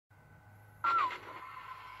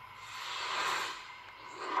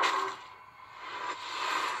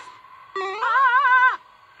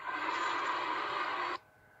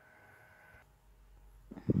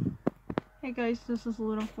Hey guys, this is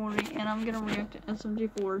Little40 and I'm gonna react to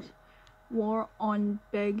SMG4's War on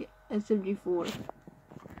Beeg SMG4.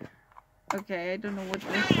 Okay, I don't know what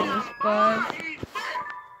this is, but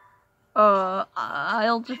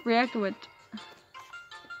I'll just react to it.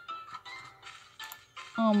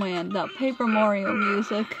 Oh man, that Paper Mario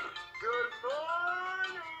music.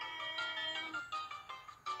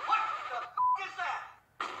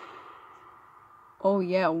 Oh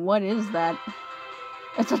yeah, what is that?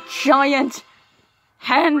 It's a giant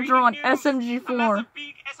hand-drawn SMG4. A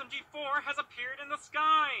Beeg SMG4 has appeared in the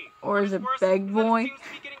sky. Or is it Beeg Boy? It seems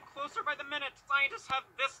to be getting closer by the minute. Scientists have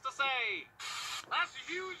this to say. That's a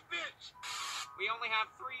huge bitch. We only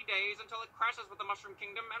have 3 days until it crashes with the Mushroom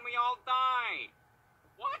Kingdom and we all die.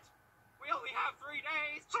 What? We only have 3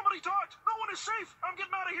 days? Somebody talked! No one is safe! I'm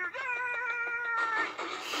getting out of here!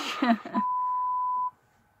 Yay!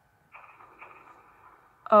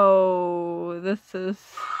 Oh, this is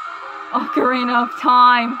Ocarina of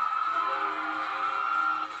Time.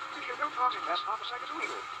 If you're no causing this, homicide is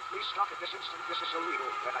illegal. Please stop at this instant. This is illegal,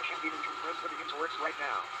 and I can't even confirm putting into words right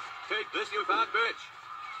now. Take this, you fat bitch.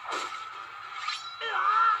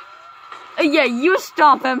 Yeah, you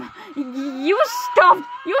stop him. You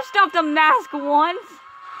stopped the mask once.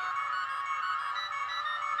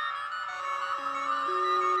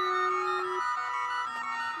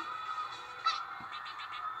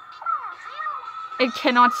 It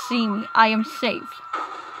cannot see me. I am safe.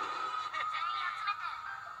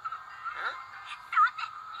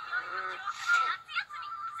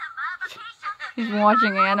 He's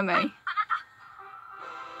watching anime.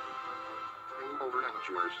 Over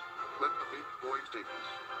amateurs. Let the big boys take this.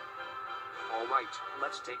 All right,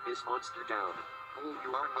 let's take this monster down. Oh,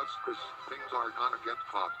 you are nuts, Chris. Things are gonna get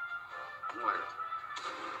hot. Wire.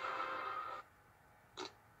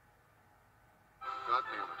 God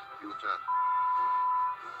damn it, you attack.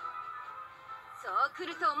 そう来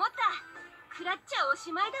ると思った。食らっちゃおし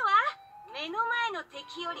まいだわ。目の前の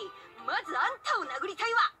敵よりまずあんたを殴りた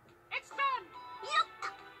いわ。It's done. よっと。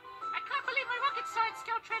I can't believe my rocket science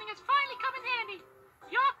skill training has finally come in handy.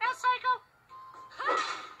 You're now psycho.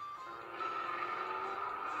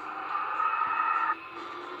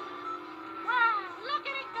 Wow, look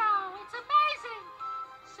at it go. It's amazing.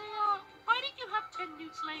 Say, why didn't you have 10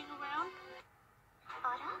 newts laying around?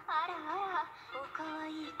 あらあらあら、おかわ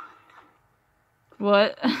いい子。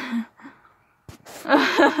 What?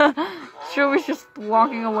 Sure was just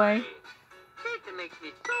walking away.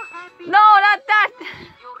 No, not that!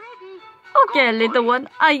 Okay, little one,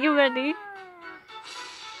 are you ready?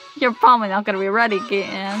 You're probably not gonna be ready,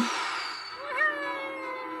 Ginnah.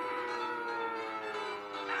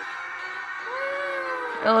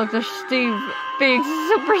 Oh look, there's Steve, Beeg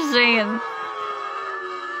Super Saiyan.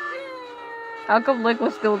 How come Lick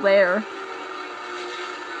was still there?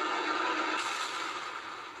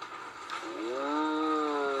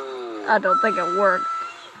 I don't think it worked.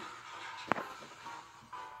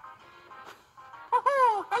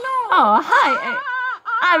 Oh, hi!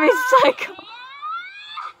 I'm a psycho!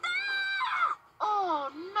 Oh,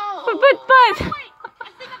 no! But!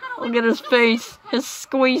 Look at his face. His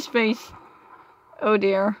squeeze face. Oh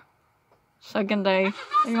dear. Second day.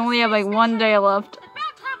 We only have like 1 day left.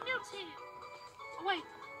 Oh, wait,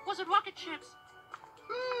 was it rocket ships?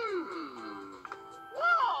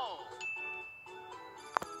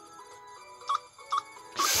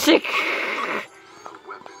 Sick! A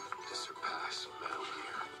weapon to surpass Metal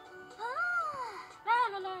Gear. La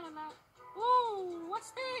la la la. Ooh, what's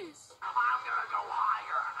this? I'm gonna go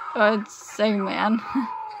higher! It's Eggman.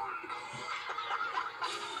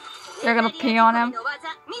 You're gonna pee on him?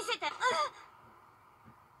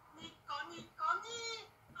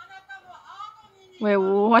 Wait,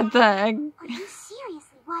 what the heck? Are you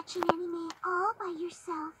seriously watching anime all by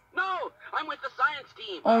yourself? No, I'm with the science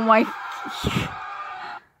team. Oh my...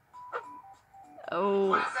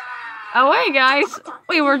 Oh. Oh, hey guys!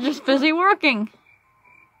 We were just busy working.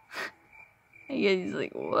 He's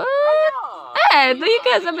like, what? Hey, do you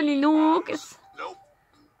guys have any nukes? Nope.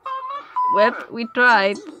 Well, we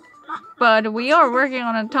tried. But we are working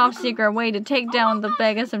on a top secret way to take down the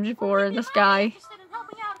Beeg SMG4 in the sky.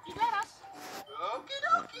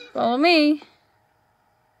 Follow me.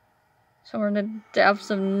 So we're in the depths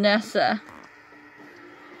of Nessa.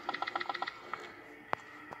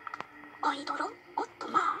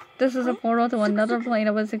 This is a portal to another plane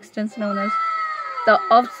of its existence known as the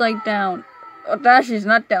Upside Down. Oh, Dashi's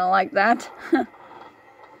not down like that.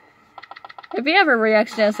 If you ever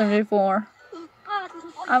react to SMG4,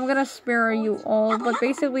 I'm gonna spare you all, but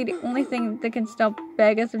basically the only thing that can stop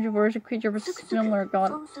Beeg SMG4 is a creature with similar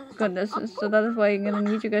goodness, so that is why I'm gonna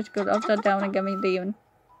need you guys to go upside down and get me the demon.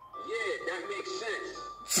 Yeah,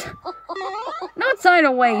 No time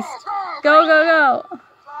to waste. Go, go, go.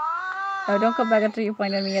 Oh, don't come back until you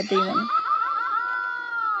find me a demon.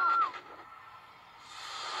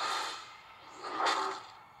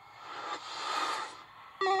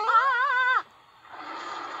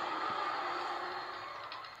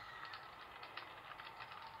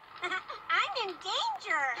 I'm in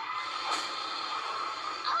danger.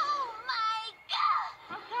 Oh my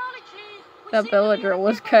god. That villager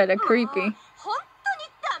was kind of creepy. 本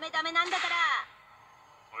当にダメなんだから。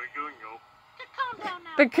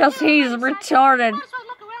 Because he's retarded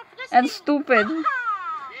and stupid.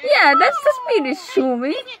 Yeah, that's the speed is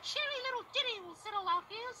Shumi. I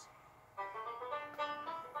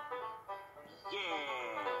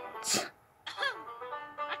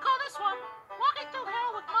call this one walking through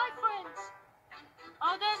hell with my friends.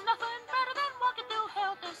 Oh, there's nothing better than walking through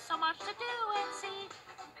hell. There's so much to do and see.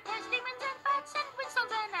 There's demons and bats and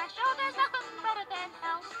brimstones and ash. Oh, there's nothing better than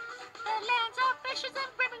hell. The lands are vicious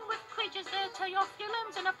and brimming with creatures that tear off your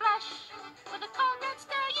limbs in a flash. With a cold dead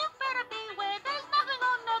stare, you better beware. There's nothing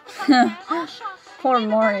on earth to compare. Oh, shucks. Poor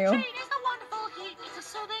Mario. It's the wonderful heat. It's a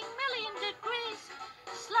soothing million degrees.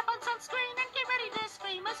 Slap on sunscreen and get ready to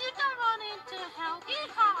scream as you don't run into hell.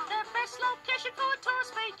 Yeehaw! The best location for a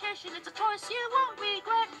tourist vacation. It's a choice you won't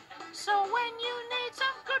regret. So when you need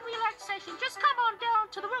some good relaxation, just come on down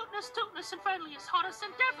to the rootless, tootless, and friendliest, hottest,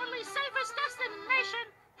 and definitely safest destination.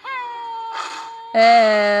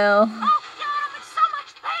 Hell. Oh God, I'm in so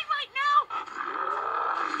much pain right now.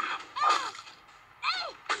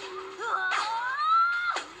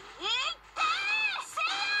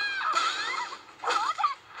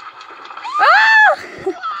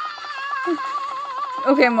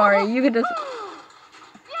 Okay, Mario, you could just.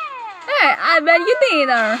 Hey, I bet you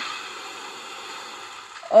dinner.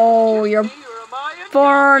 Oh, you're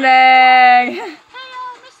burning. Hey,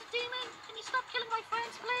 Mr. Demon, can you stop killing my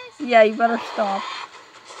friends, please? Yeah, you better stop.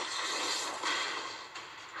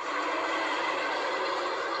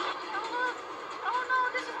 Oh no,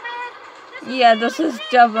 this is bad. Yeah, this is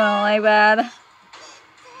definitely bad.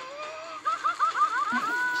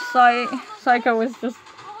 Psycho was just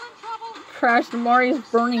crashed and Mario's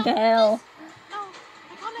burning to hell. No,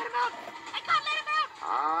 I can't let him out. I can't let him out.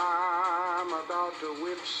 I'm about to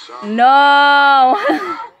whip some. No!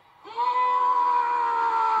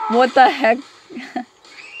 What the heck?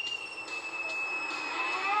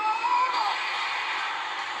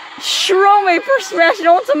 Shroomy for Smash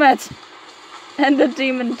Ultimate! And the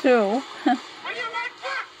demon too.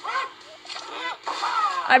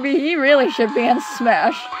 I mean, he really should be in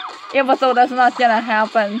Smash. Even though that's not gonna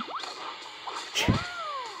happen.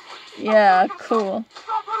 Yeah, cool.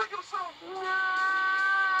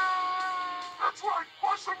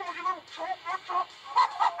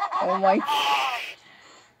 Oh my god.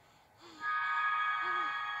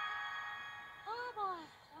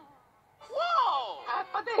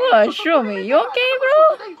 What, show me, you okay,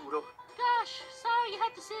 bro? Gosh, sorry you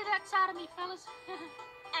had to see that side of me, fellas.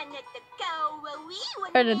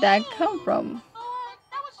 Where did that come from?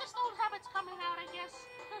 That was just old habits coming out, I guess.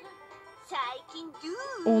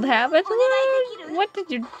 Old habits? What did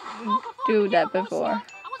you do that before? I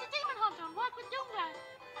was a demon hunter and worked with Doomguy.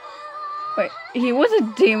 Wait, he was a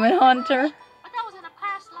demon hunter? But that was in a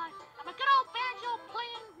past life. I'm a good old banjo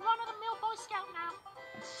playing run-of-the-mill Boy Scout now.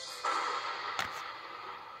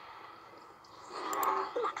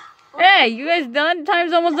 Hey, you guys done?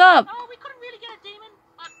 Time's almost up. Oh, we couldn't really get a demon,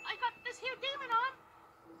 but I got this here demon on.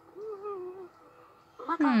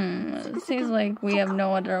 It seems like we have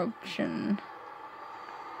no other option.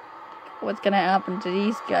 What's gonna happen to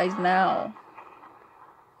these guys now?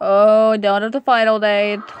 Oh, dawn of the final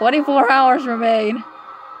day. 24 hours remain.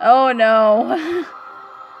 Oh no.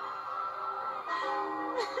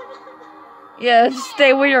 Yeah,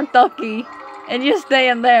 stay with your ducky. And you stay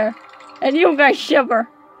in there. And you guys shiver.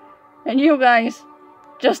 And you guys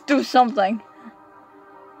just do something.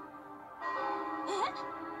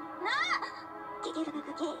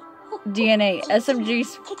 DNA,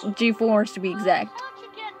 SMG4'S to be exact. How'd you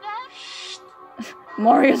get that?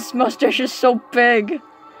 Mario's mustache is so big.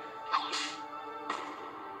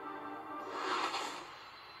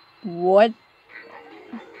 What?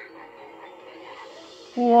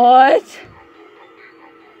 What?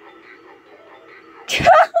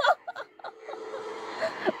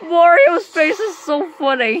 Mario's face is so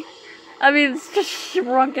funny. I mean, it's just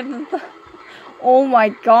shrunken. Oh my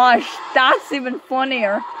gosh, that's even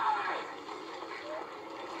funnier.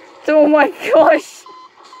 Oh my gosh.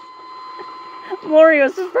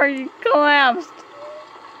 Mario's just pretty collapsed.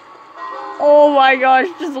 Oh my gosh,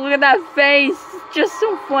 just look at that face. It's just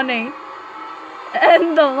so funny.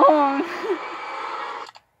 And the long.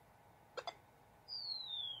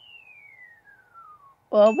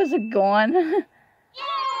 Well, was it gone? Yay!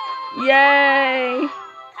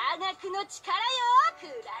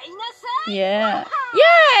 Yeah.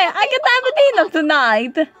 Yay! I get Aberdeen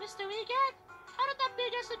tonight! Mr. Egan, how did that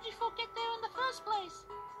big SMG4 get there in the first place?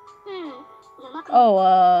 Oh,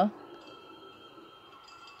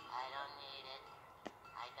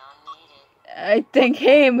 I think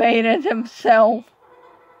he made it himself.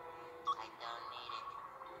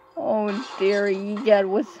 Oh dear,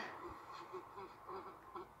 Egan was...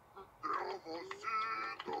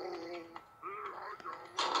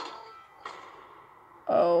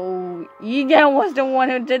 Oh, Egan was the one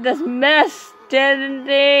who did this mess, didn't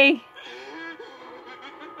he?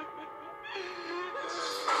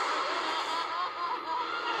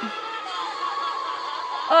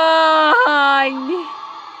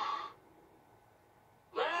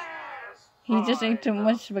 He just ate too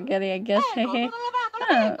much spaghetti, I guess. Hey.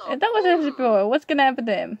 Huh, if that was SMG4, what's gonna happen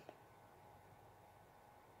to him?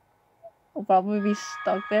 He'll probably be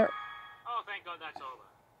stuck there. Oh, thank God that's over.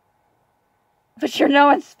 But you're now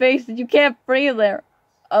in space and you can't breathe there.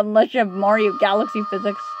 Unless you have Mario Galaxy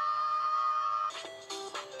physics.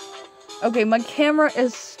 Okay, my camera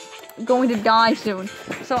is going to die soon.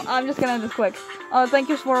 So I'm just gonna end this quick. Thank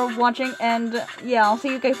you for watching, and yeah, I'll see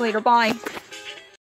you guys later. Bye.